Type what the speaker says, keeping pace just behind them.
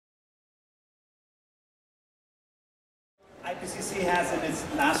IPCC has in its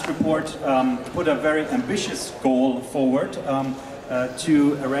last report put a very ambitious goal forward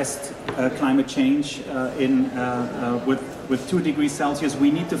to arrest climate change with 2 degrees Celsius.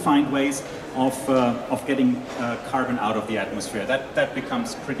 We need to find ways of getting carbon out of the atmosphere. That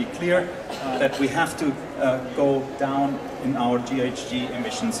becomes pretty clear, that we have to go down in our GHG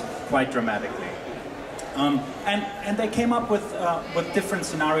emissions quite dramatically. And they came up with different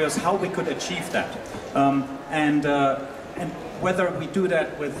scenarios how we could achieve that. And whether we do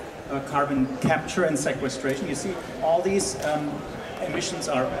that with carbon capture and sequestration. You see all these emissions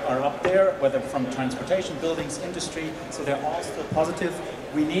are up there, whether from transportation, buildings, industry, so they're all still positive.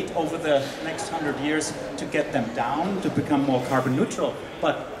 We need over the next 100 years to get them down to become more carbon neutral.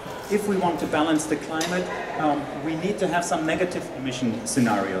 But if we want to balance the climate, we need to have some negative emission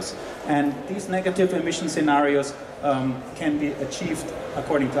scenarios. And these negative emission scenarios can be achieved,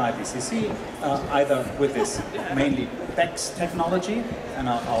 according to IPCC, either with this mainly BECCS technology, and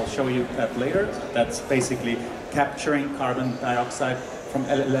I'll show you that later. That's basically capturing carbon dioxide from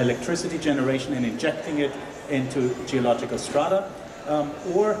electricity generation and injecting it into geological strata.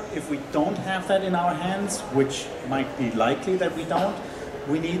 Or if we don't have that in our hands, which might be likely that we don't,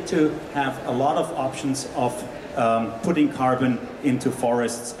 we need to have a lot of options of putting carbon into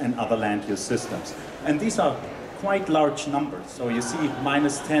forests and other land use systems. And these are quite large numbers. So you see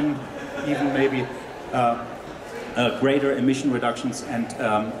 -10, even maybe greater emission reductions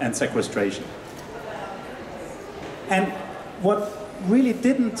and sequestration. And what really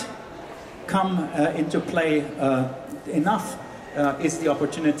didn't come into play enough is the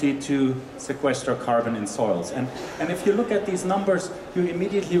opportunity to sequester carbon in soils. And if you look at these numbers, you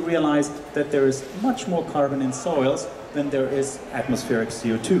immediately realize that there is much more carbon in soils than there is atmospheric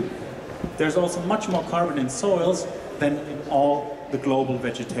CO2. There's also much more carbon in soils than in all the global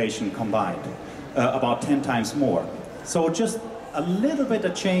vegetation combined, about 10 times more. So just a little bit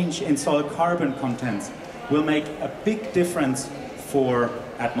of change in soil carbon contents will make a big difference for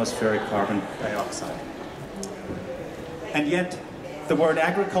atmospheric carbon dioxide. And yet, the word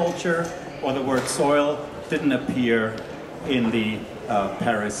agriculture or the word soil didn't appear in the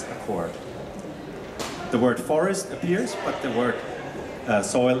Paris Accord. The word forest appears, but the word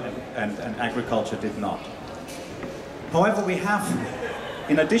soil and agriculture did not. However, we have,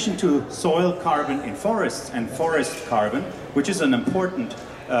 in addition to soil carbon in forests and forest carbon, which is an important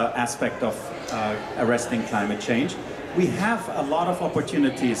aspect of arresting climate change, we have a lot of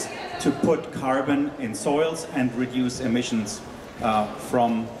opportunities to put carbon in soils and reduce emissions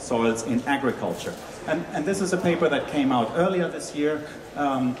from soils in agriculture. And this is a paper that came out earlier this year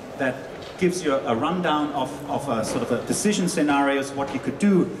that gives you a rundown of sort of a decision scenarios, what you could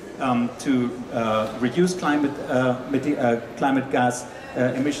do to reduce climate gas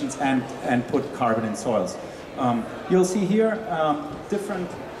emissions and put carbon in soils. You'll see here different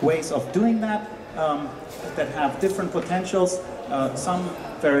ways of doing that that have different potentials. Some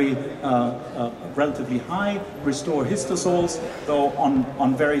very relatively high, restore histosols, though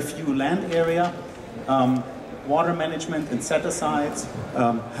on very few land area. Water management and set-asides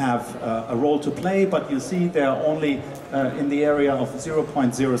have a role to play, but you see they're only in the area of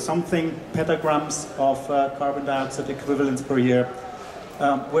 0.0 something petagrams of carbon dioxide equivalents per year.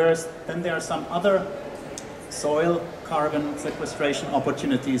 Whereas then there are some other soil carbon sequestration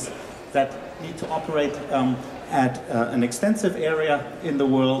opportunities that need to operate at an extensive area in the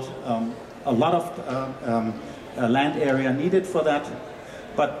world, a lot of land area needed for that,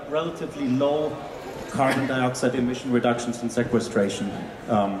 but relatively low carbon dioxide emission reductions and sequestration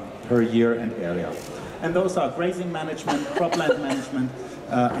per year and area. And those are grazing management, cropland management,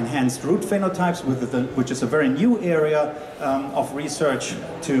 enhanced root phenotypes, which is a very new area of research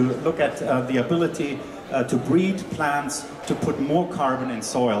to look at the ability to breed plants to put more carbon in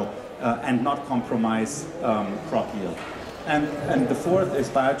soil and not compromise crop yield. And the fourth is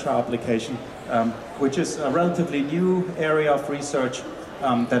biochar application, which is a relatively new area of research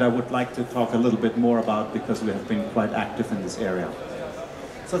that I would like to talk a little bit more about because we have been quite active in this area.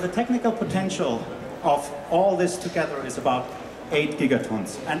 So the technical potential of all this together is about 8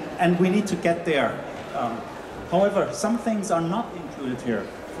 gigatons, and we need to get there. However, some things are not included here.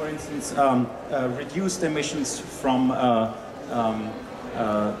 For instance, reduced emissions from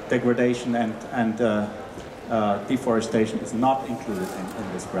degradation and deforestation is not included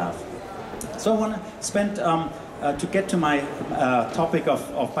in this graph. So I want to spend, to get to my topic of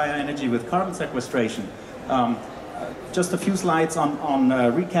bioenergy with carbon sequestration, just a few slides on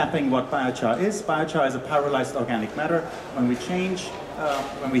recapping what biochar is. Biochar is a pyrolyzed organic matter. When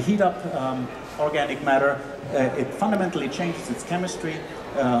we heat up organic matter, it fundamentally changes its chemistry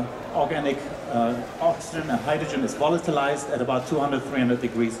organic oxygen and hydrogen is volatilized at about 200, 300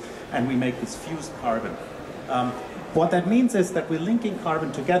 degrees, and we make this fused carbon. What that means is that we're linking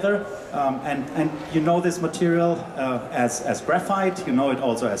carbon together, and you know this material as graphite, you know it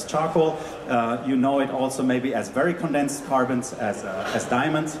also as charcoal, you know it also maybe as very condensed carbons, as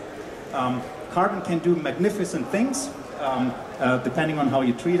diamonds. Carbon can do magnificent things, depending on how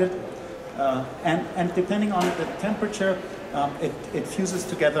you treat it, and depending on the temperature, it fuses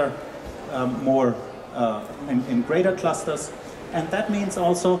together more in greater clusters, and that means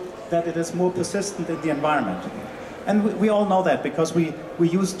also that it is more persistent in the environment. And we all know that because we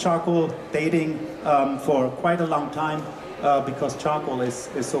use charcoal dating for quite a long time because charcoal is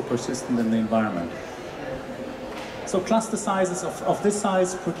so persistent in the environment. So cluster sizes of this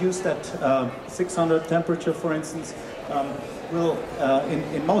size produced at 600 temperature, for instance, will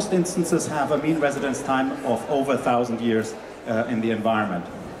in most instances have a mean residence time of over 1,000 years in the environment.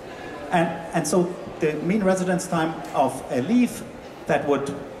 And so the mean residence time of a leaf that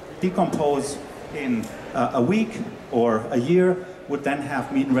would decompose in a week or a year would then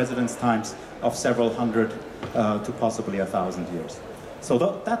have mean residence times of several hundred to possibly 1,000 years. So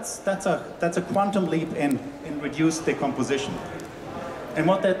that's a quantum leap in reduced decomposition. And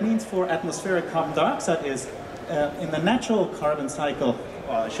what that means for atmospheric carbon dioxide is in the natural carbon cycle,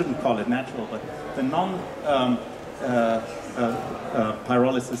 well, I shouldn't call it natural, but the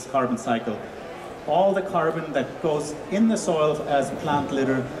pyrolysis carbon cycle, all the carbon that goes in the soil as plant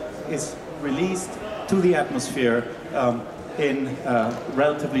litter is released to the atmosphere in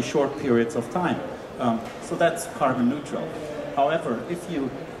relatively short periods of time. So that's carbon neutral. However, if you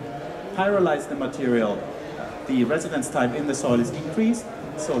pyrolyze the material, the residence time in the soil is increased,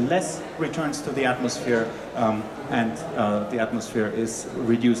 so less returns to the atmosphere, and the atmosphere is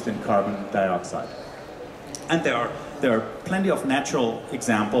reduced in carbon dioxide. And there are plenty of natural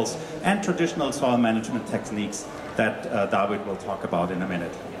examples and traditional soil management techniques that Dawit will talk about in a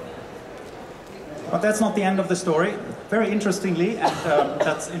minute. But that's not the end of the story. Very interestingly, and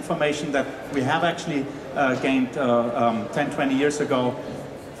that's information that we have actually gained 10, 20 years ago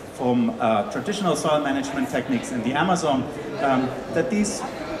from traditional soil management techniques in the Amazon, that these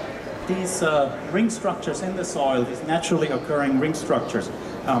ring structures in the soil, these naturally occurring ring structures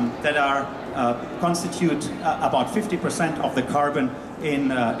that are constitute about 50% of the carbon in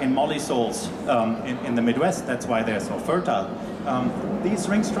molly soils in the Midwest. That's why they're so fertile. These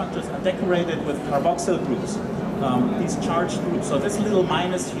ring structures are decorated with carboxyl groups, these charged groups. So this little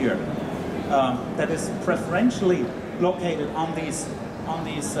minus here that is preferentially located on these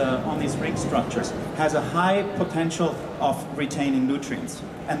ring structures has a high potential of retaining nutrients.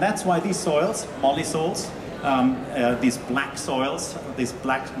 And that's why these soils, molly soils, these black soils, these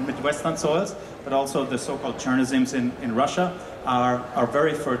black Midwestern soils, but also the so-called Chernozyms in Russia are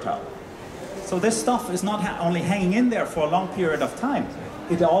very fertile. So this stuff is not only hanging in there for a long period of time,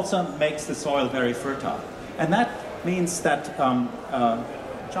 it also makes the soil very fertile. And that means that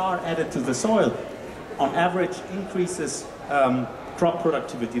char added to the soil on average increases crop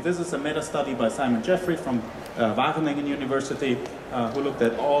productivity. This is a meta-study by Simon Jeffrey from Wageningen University, who looked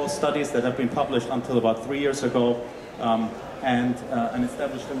at all studies that have been published until about 3 years ago, and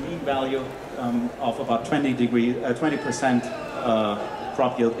established a mean value of about 20%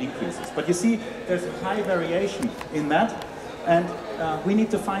 crop yield increases. But you see, there's a high variation in that, and we need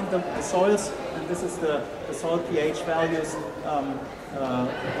to find the soils, and this is the soil pH values,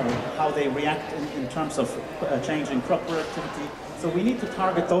 how they react in terms of change in crop productivity. So we need to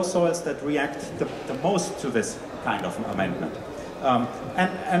target those soils that react the most to this kind of amendment.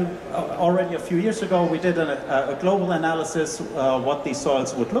 And already a few years ago, we did a global analysis what these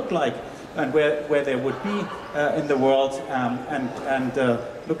soils would look like and where they would be in the world, and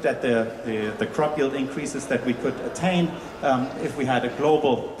looked at the crop yield increases that we could attain if we had a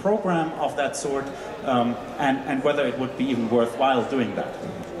global program of that sort, and whether it would be even worthwhile doing that.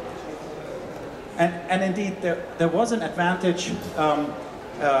 And indeed, there was an advantage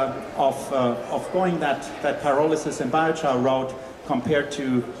of going that pyrolysis and biochar route compared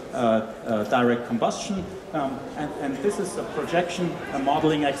to direct combustion. And this is a projection, a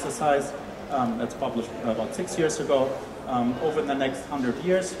modeling exercise that's published about 6 years ago. Over the next 100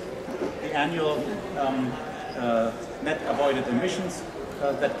 years, the annual net avoided emissions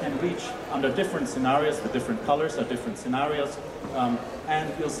that can reach under different scenarios, the different colors are different scenarios.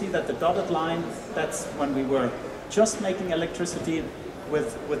 And you'll see that the dotted line, that's when we were just making electricity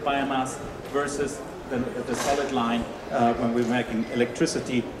with biomass, versus the solid line when we're making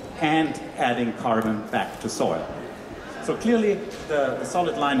electricity and adding carbon back to soil. So clearly the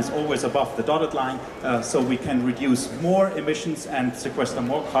solid line is always above the dotted line, so we can reduce more emissions and sequester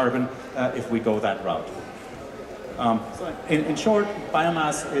more carbon if we go that route. So in short,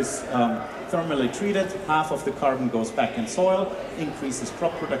 biomass is thermally treated. Half of the carbon goes back in soil, increases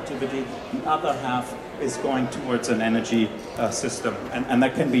crop productivity. The other half is going towards an energy system, and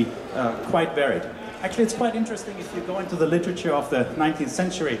that can be quite varied. Actually, it's quite interesting. If you go into the literature of the 19th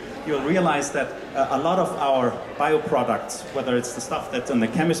century, you'll realize that a lot of our bioproducts, whether it's the stuff that's in the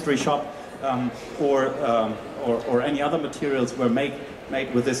chemistry shop or any other materials, were made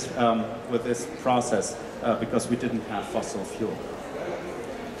with this process because we didn't have fossil fuel.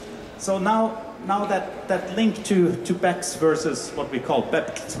 So now that link to BECCS versus what we call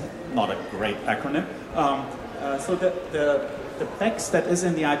BEPCS, not a great acronym. So the BECCS that is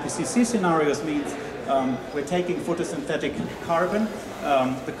in the IPCC scenarios means we're taking photosynthetic carbon,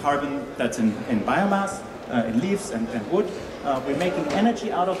 the carbon that's in biomass, in leaves and wood. We're making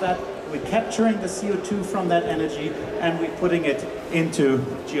energy out of that. We're capturing the CO2 from that energy, and we're putting it into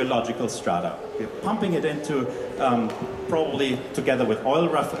geological strata. We're pumping it into, probably together with oil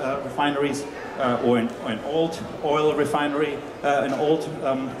refineries, or an old oil refinery, an old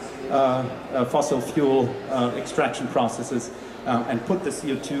fossil fuel extraction processes, and put the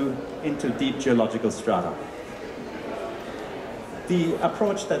CO2 into deep geological strata. The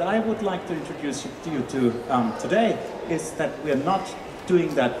approach that I would like to introduce you to today is that we are not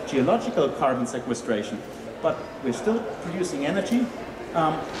doing that geological carbon sequestration, but we're still producing energy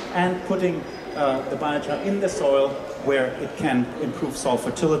and putting the biochar in the soil where it can improve soil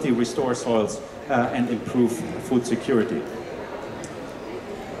fertility, restore soils, and improve food security.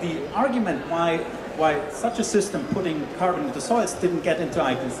 The argument why such a system putting carbon into soils didn't get into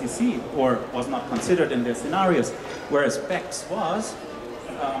IPCC or was not considered in their scenarios, whereas BECCS was,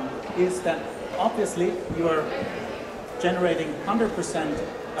 is that obviously you are generating 100%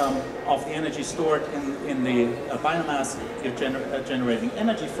 of the energy stored in the biomass you're generating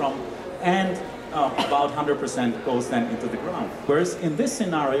energy from, and about 100% goes then into the ground. Whereas in this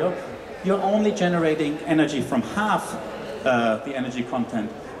scenario, you're only generating energy from half the energy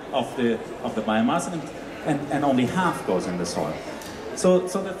content of the biomass, and only half goes in the soil. So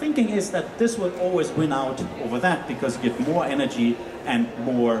the thinking is that this will always win out over that because you get more energy and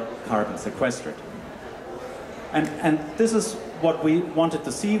more carbon sequestered. And this is what we wanted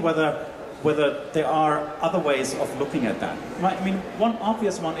to see, whether there are other ways of looking at that. I mean, one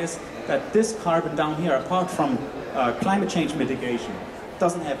obvious one is that this carbon down here, apart from climate change mitigation,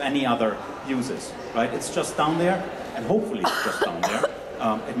 doesn't have any other uses, right? It's just down there, and hopefully it's just down there.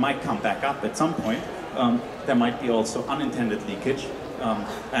 It might come back up at some point. There might be also unintended leakage,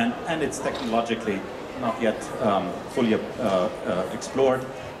 and it's technologically not yet fully explored.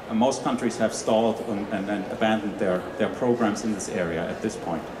 Most countries have stalled and abandoned their programs in this area at this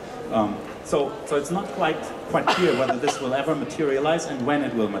point. So it's not quite clear whether this will ever materialize and when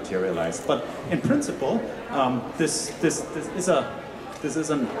it will materialize. But in principle, this is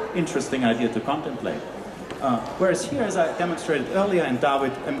an interesting idea to contemplate. Whereas here, as I demonstrated earlier, and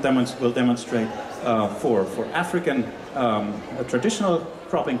Dawit will demonstrate for African traditional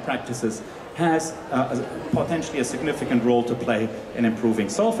cropping practices, has potentially a significant role to play in improving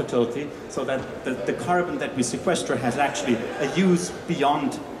soil fertility, so that the carbon that we sequester has actually a use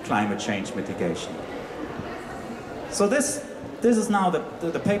beyond climate change mitigation. So this is now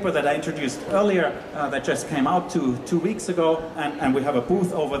the paper that I introduced earlier that just came out two weeks ago, and we have a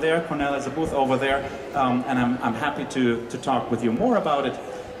booth over there. Cornell has a booth over there, and I'm happy to talk with you more about it.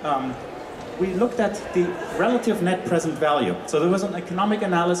 We looked at the relative net present value. So there was an economic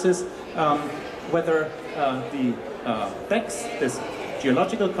analysis whether the BECCS, this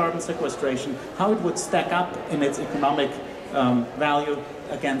geological carbon sequestration, how it would stack up in its economic value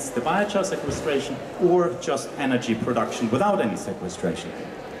against the biochar sequestration or just energy production without any sequestration.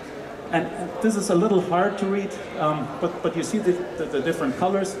 And this is a little hard to read, but you see the different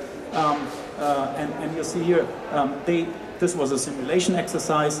colors, and you see here, this was a simulation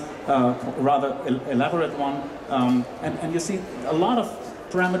exercise, rather elaborate one, and you see a lot of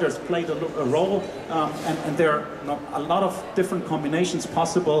parameters played a role, and there are a lot of different combinations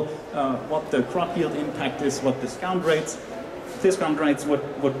possible, what the crop yield impact is, what discount rates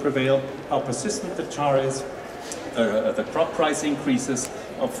would prevail, how persistent the char is, the crop price increases,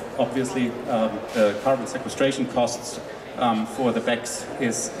 obviously the carbon sequestration costs for the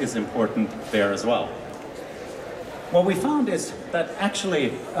BECCS is important there as well. What we found is that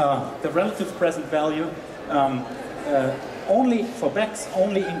actually the relative present value only for BECCS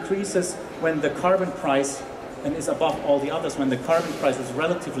only increases when the carbon price and is above all the others when the carbon price is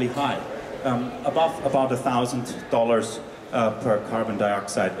relatively high. above about $1,000 per carbon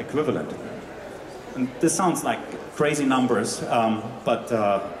dioxide equivalent. And this sounds like crazy numbers, but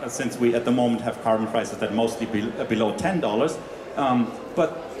since we at the moment have carbon prices that mostly below $10,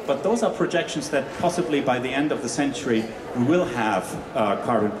 but those are projections that possibly by the end of the century we will have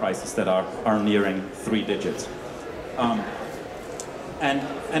carbon prices that are nearing 3 digits.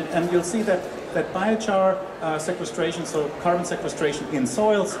 And you'll see that biochar sequestration, so carbon sequestration in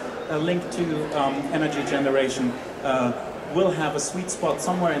soils linked to energy generation, will have a sweet spot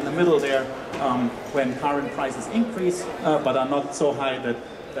somewhere in the middle there when carbon prices increase, but are not so high that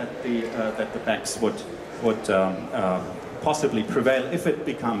the BECCS would possibly prevail if it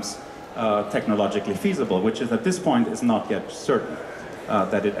becomes technologically feasible, which is at this point is not yet certain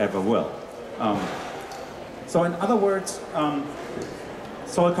that it ever will. So in other words,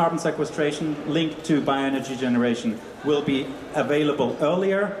 soil carbon sequestration linked to bioenergy generation will be available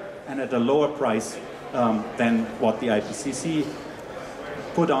earlier and at a lower price than what the IPCC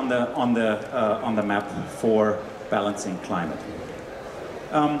put on the map for balancing climate.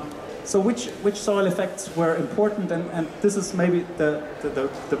 So which soil effects were important, and this is maybe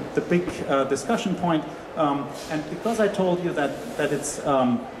the big discussion point. And because I told you that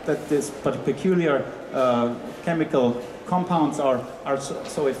this peculiar chemical compounds are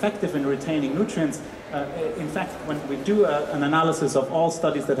so effective in retaining nutrients, in fact, when we do an analysis of all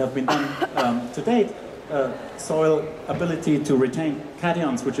studies that have been done to date, soil ability to retain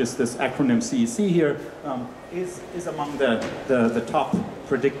cations, which is this acronym CEC here, is among the top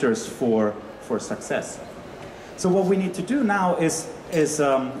predictors for success. So what we need to do now is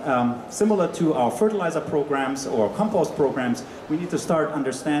similar to our fertilizer programs or compost programs, we need to start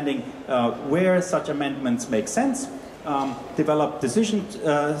understanding where such amendments make sense, develop decision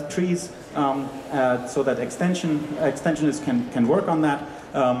trees so that extensionists can work on that,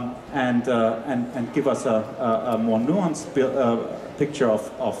 and give us a more nuanced picture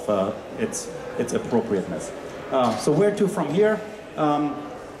of its appropriateness. So where to from here?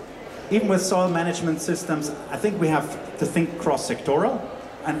 Even with soil management systems, I think we have to think cross-sectoral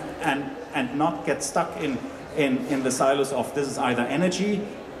and not get stuck in the silos of this is either energy,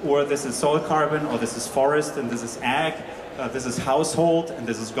 or this is soil carbon, or this is forest, and this is ag, this is household, and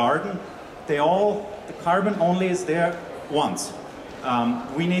this is garden. The carbon only is there once.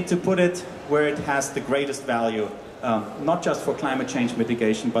 We need to put it where it has the greatest value, not just for climate change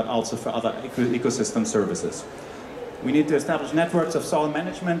mitigation, but also for other ecosystem services. We need to establish networks of soil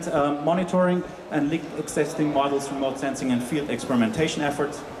management monitoring and link existing models, remote sensing and field experimentation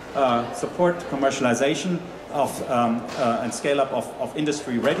efforts, support commercialization of and scale up of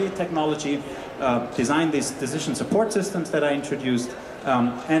industry-ready technology, design these decision support systems that I introduced,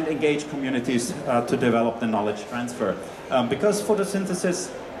 and engage communities to develop the knowledge transfer. Because photosynthesis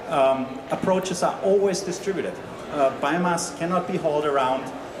approaches are always distributed. Biomass cannot be hauled around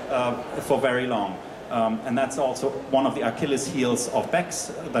for very long. And that's also one of the Achilles heels of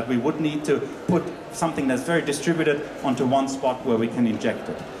BECCS, that we would need to put something that's very distributed onto one spot where we can inject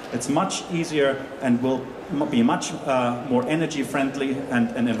it. It's much easier and will be much more energy friendly and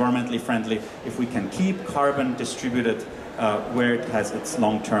environmentally friendly if we can keep carbon distributed where it has its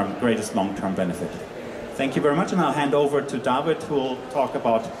greatest long-term benefit. Thank you very much, and I'll hand over to Dawit, who will talk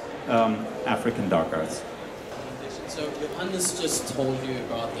about African dark earths. So Johannes just told you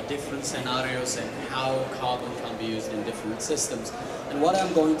about the different scenarios and how carbon can be used in different systems. And what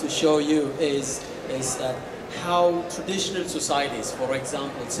I'm going to show you is that how traditional societies, for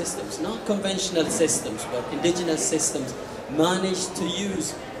example, systems, not conventional systems, but indigenous systems, manage to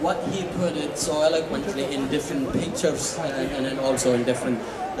use what he put it so eloquently in different pictures and then also in different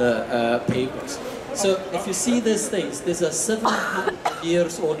papers. So if you see these things, these are 700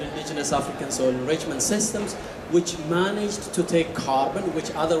 years old indigenous African soil enrichment systems which managed to take carbon, which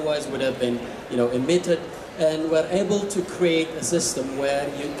otherwise would have been, emitted, and were able to create a system where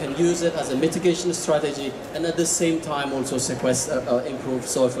you can use it as a mitigation strategy and at the same time also improve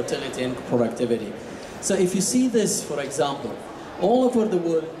soil fertility and productivity. So if you see this, for example, all over the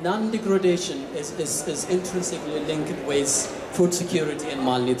world, non-degradation is intrinsically linked with food security and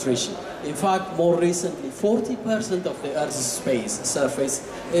malnutrition. In fact, more recently, 40% of the Earth's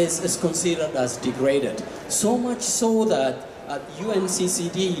surface is considered as degraded. So much so that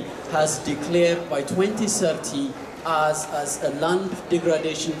UNCCD has declared by 2030 as a land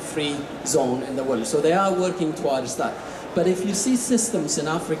degradation-free zone in the world. So they are working towards that. But if you see systems in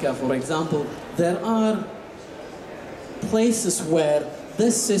Africa, for example, there are places where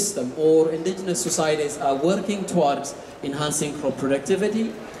this system or indigenous societies are working towards enhancing crop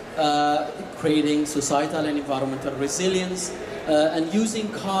productivity, creating societal and environmental resilience, and using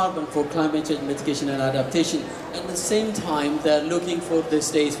carbon for climate change mitigation and adaptation. At the same time, they're looking for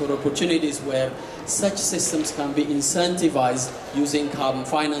these days for opportunities where such systems can be incentivized using carbon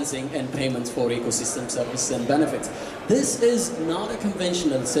financing and payments for ecosystem services and benefits. This is not a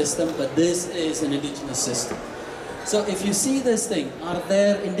conventional system, but this is an indigenous system. So if you see this thing, are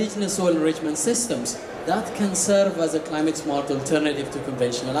there indigenous soil enrichment systems that can serve as a climate-smart alternative to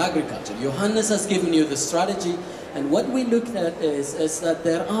conventional agriculture? Johannes has given you the strategy, and what we looked at is that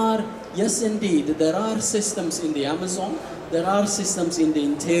there are, yes indeed, there are systems in the Amazon, there are systems in the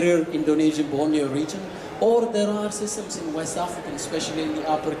interior Indonesian Borneo region, or there are systems in West Africa, especially in the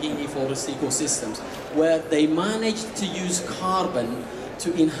Upper Guinea forest ecosystems, where they managed to use carbon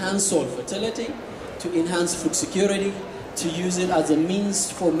to enhance soil fertility, to enhance food security, to use it as a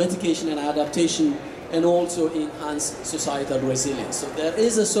means for mitigation and adaptation, and also enhance societal resilience. So there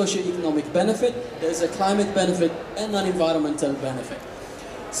is a socio-economic benefit, there's a climate benefit, and an environmental benefit.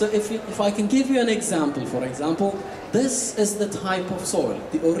 So if I can give you an example, for example, this is the type of soil.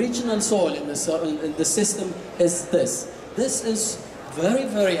 The original soil in the system is this. This is very,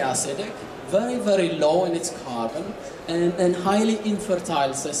 very acidic, very, very low in its carbon, and highly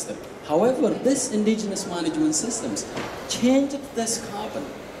infertile system. However, this indigenous management systems changed this carbon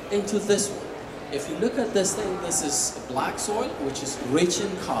into this one. If you look at this thing, this is a black soil, which is rich in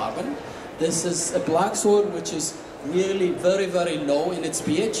carbon. This is a black soil, which is really very, very low in its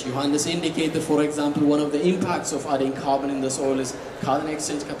pH. Johannes indicated, for example, one of the impacts of adding carbon in the soil is carbon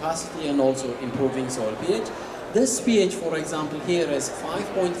exchange capacity and also improving soil pH. This pH, for example, here is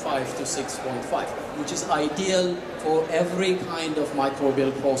 5.5 to 6.5, which is ideal for every kind of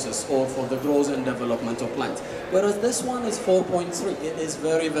microbial process or for the growth and development of plants. Whereas this one is 4.3, it is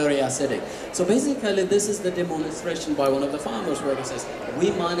very, very acidic. So basically, this is the demonstration by one of the farmers where he says,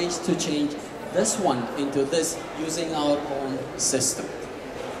 we managed to change this one into this using our own system.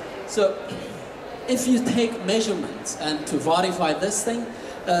 So if you take measurements and to verify this thing,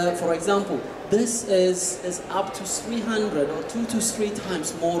 for example, this is up to 300 or 2 to 3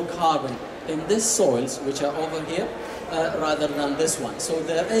 times more carbon in these soils, which are over here, rather than this one. So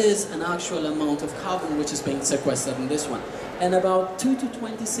there is an actual amount of carbon which is being sequestered in this one. And about 2 to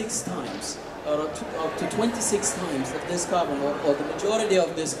 26 times, or up to 26 times of this carbon, or the majority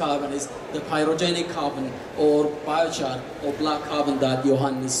of this carbon is the pyrogenic carbon or biochar or black carbon that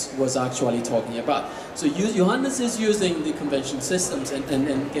Johannes was actually talking about. So Johannes is using the conventional systems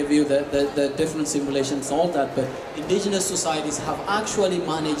and give you the different simulations and all that, but indigenous societies have actually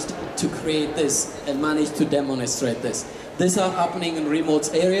managed to create this and managed to demonstrate this. These are happening in remote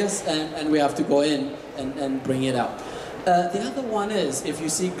areas, and we have to go in and bring it out. The other one is, if you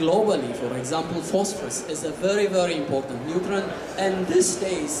see globally, for example, phosphorus is a very, very important nutrient, and these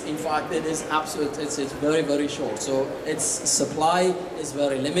days, in fact, it is absolute, it's very, very short, so its supply is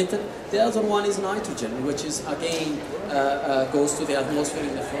very limited. The other one is nitrogen, which is, again, goes to the atmosphere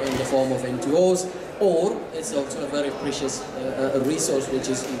in the form of N2Os, or it's also a very precious resource which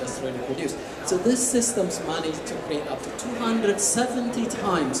is industrially produced. So these systems manage to create up to 270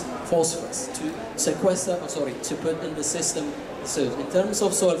 times phosphorus to sequester, to put in the system. So in terms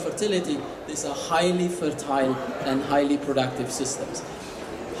of soil fertility, these are highly fertile and highly productive systems.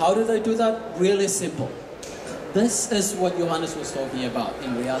 How do they do that? Really simple. This is what Johannes was talking about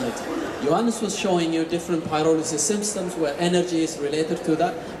in reality. Johannes was showing you different pyrolysis systems where energy is related to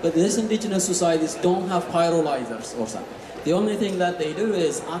that, but these indigenous societies don't have pyrolyzers or something. The only thing that they do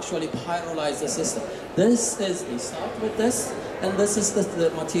is actually pyrolyze the system. This is, they start with this, and this is the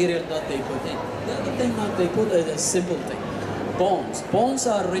material that they put in. The other thing that they put is a simple thing. Bones. Bones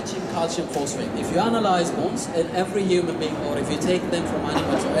are rich in calcium phosphate. If you analyze bones in every human being, or if you take them from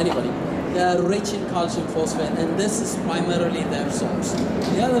animals or anybody, they are rich in calcium phosphate, and this is primarily their source.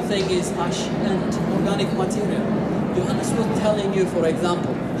 The other thing is ash and organic material. Johannes was telling you, for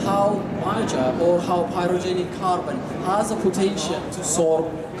example, how biochar or how pyrogenic carbon has a potential to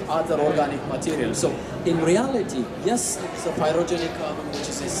sorbs other organic material. So in reality, yes, it's a pyrogenic carbon which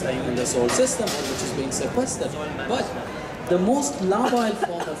is staying in the soil system or which is being sequestered, but the most labile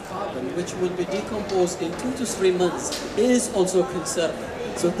form of carbon, which will be decomposed in 2 to 3 months, is also conserved.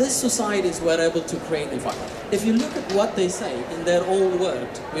 So these societies were able to create, in fact, if you look at what they say in their own word,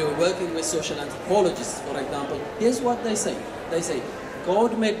 we were working with social anthropologists, for example, here's what they say. They say,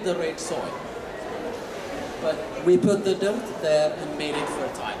 God made the red soil, but we put the dirt there and made it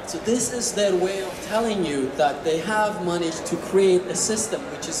fertile. So this is their way of telling you that they have managed to create a system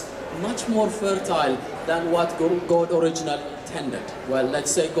which is much more fertile than what God originally intended. Well, let's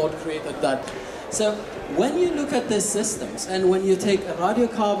say God created that. So when you look at these systems and when you take a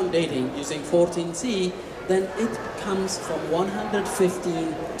radiocarbon dating using 14C, then it comes from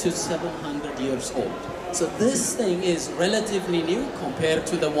 115 to 700 years old. So this thing is relatively new compared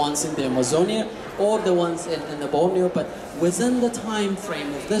to the ones in the Amazonia or the ones in the Borneo, but within the time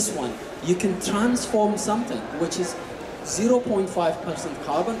frame of this one, you can transform something which is 0.5%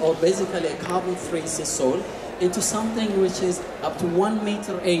 carbon, or basically a carbon-free soil, into something which is up to 1.80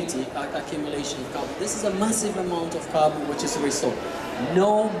 meters accumulation of carbon. This is a massive amount of carbon which is restored.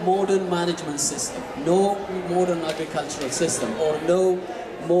 No modern management system, no modern agricultural system, or no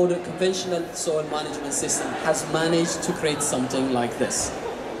modern conventional soil management system has managed to create something like this.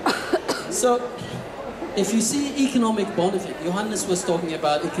 So, if you see economic benefit, Johannes was talking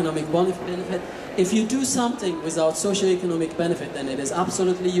about economic benefit. If you do something without socio-economic benefit, then it is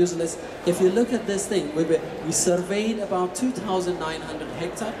absolutely useless. If you look at this thing, we surveyed about 2,900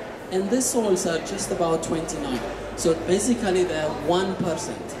 hectares, and these soils are just about 29. So basically they're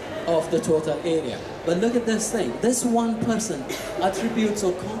 1% of the total area. But look at this thing. This 1% attributes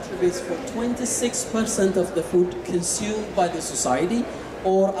or contributes for 26% of the food consumed by the society,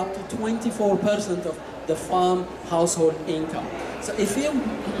 or up to 24% of the farm household income. So if you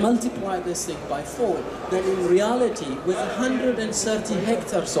multiply this thing by 4, then in reality, with 130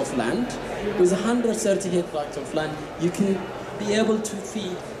 hectares of land, you can be able to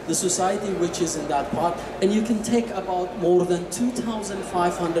feed the society which is in that part, and you can take about more than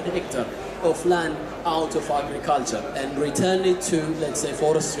 2,500 hectares of land out of agriculture and return it to, let's say,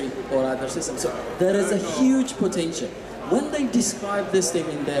 forestry or other systems. So there is a huge potential. When they describe this thing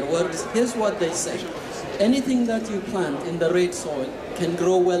in their words, here's what they say. Anything that you plant in the red soil can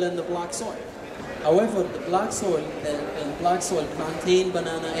grow well in the black soil. However, the black soil, plantain,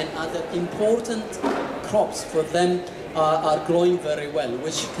 banana, and other important crops for them are growing very well,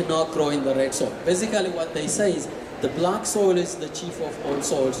 which cannot grow in the red soil. Basically what they say is the black soil is the chief of all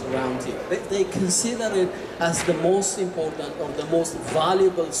soils around here. They consider it as the most important or the most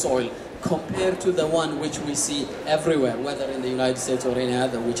valuable soil compared to the one which we see everywhere, whether in the United States or any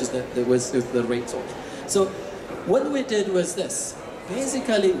other, which is the red soil. So what we did was this.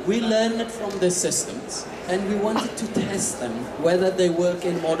 Basically, we learned from the systems, and we wanted to test them, whether they work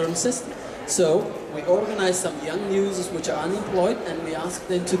in modern systems. So we organized some young users which are unemployed, and we asked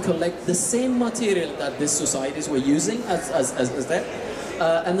them to collect the same material that these societies were using as that.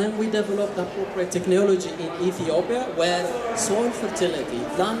 And then we developed appropriate technology in Ethiopia, where soil fertility,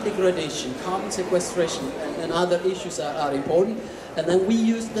 land degradation, carbon sequestration, and other issues are important. And then we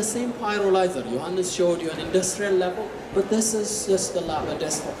used the same pyrolyzer. Johannes showed you an industrial level, but this is just a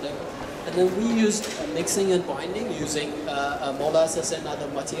desktop level. And then we used mixing and binding using molasses and other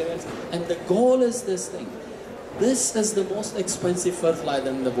materials. And the goal is this thing. This is the most expensive fertilizer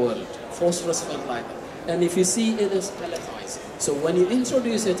in the world, phosphorus fertilizer. And if you see, it is pelletized. So when you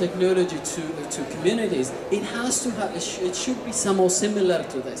introduce a technology to communities, it has to have, it should be somehow similar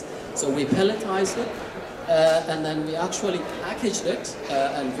to this. So we pelletized it, and then we actually packaged it,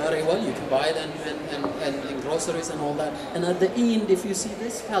 and very well, you can buy it in groceries and all that. And at the end, if you see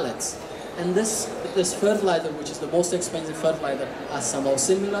these pellets, and this fertilizer, which is the most expensive fertilizer, are somehow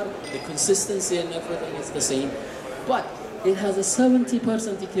similar, the consistency and everything is the same, but it has a 70%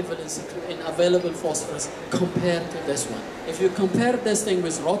 equivalency in available phosphorus compared to this one. If you compare this thing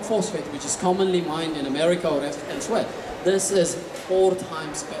with rock phosphate, which is commonly mined in America or elsewhere, this is 4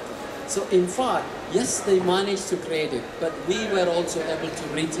 times better. So in fact, yes, they managed to create it, but we were also able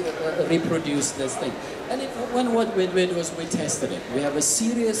to reproduce this thing. And what we did was we tested it. We have a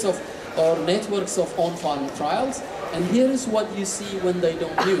series of networks of on-farm trials, and here is what you see when they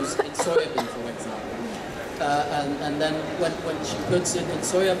don't use in soybean, for example. And then when she puts it in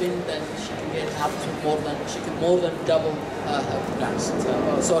soybean, then she can get up to more than double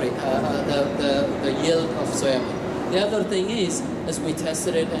the yield of soybean. The other thing is, as we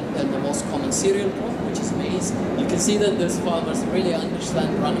tested it in the most common cereal crop, which is maize, you can see that those farmers really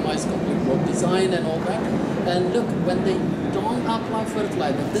understand randomized complete crop design and all that. And look, when they don't apply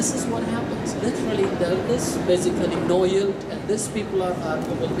fertilizer, this is what happens. Literally, there is basically no yield, and these people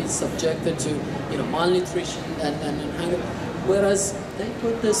will be subjected to malnutrition and hunger. Whereas they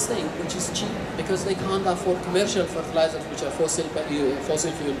put this thing, which is cheap, because they can't afford commercial fertilizers, which are fossil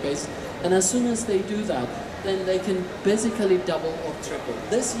fuel based. And as soon as they do that, then they can basically double or triple.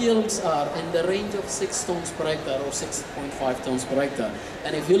 These yields are in the range of 6 tons per hectare or 6.5 tons per hectare.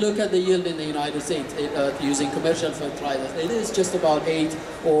 And if you look at the yield in the United States using commercial fertilizers, it is just about 8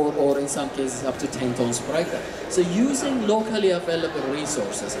 or in some cases up to 10 tons per hectare. So using locally available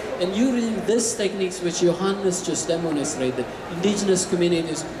resources and using these techniques which Johannes just demonstrated, indigenous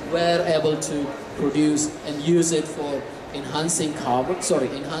communities were able to produce and use it for enhancing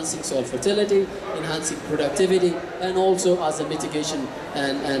enhancing soil fertility, enhancing productivity, and also as a mitigation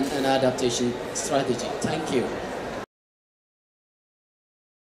and adaptation strategy. Thank you.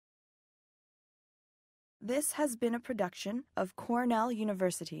 This has been a production of Cornell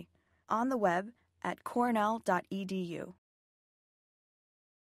University, on the web at cornell.edu.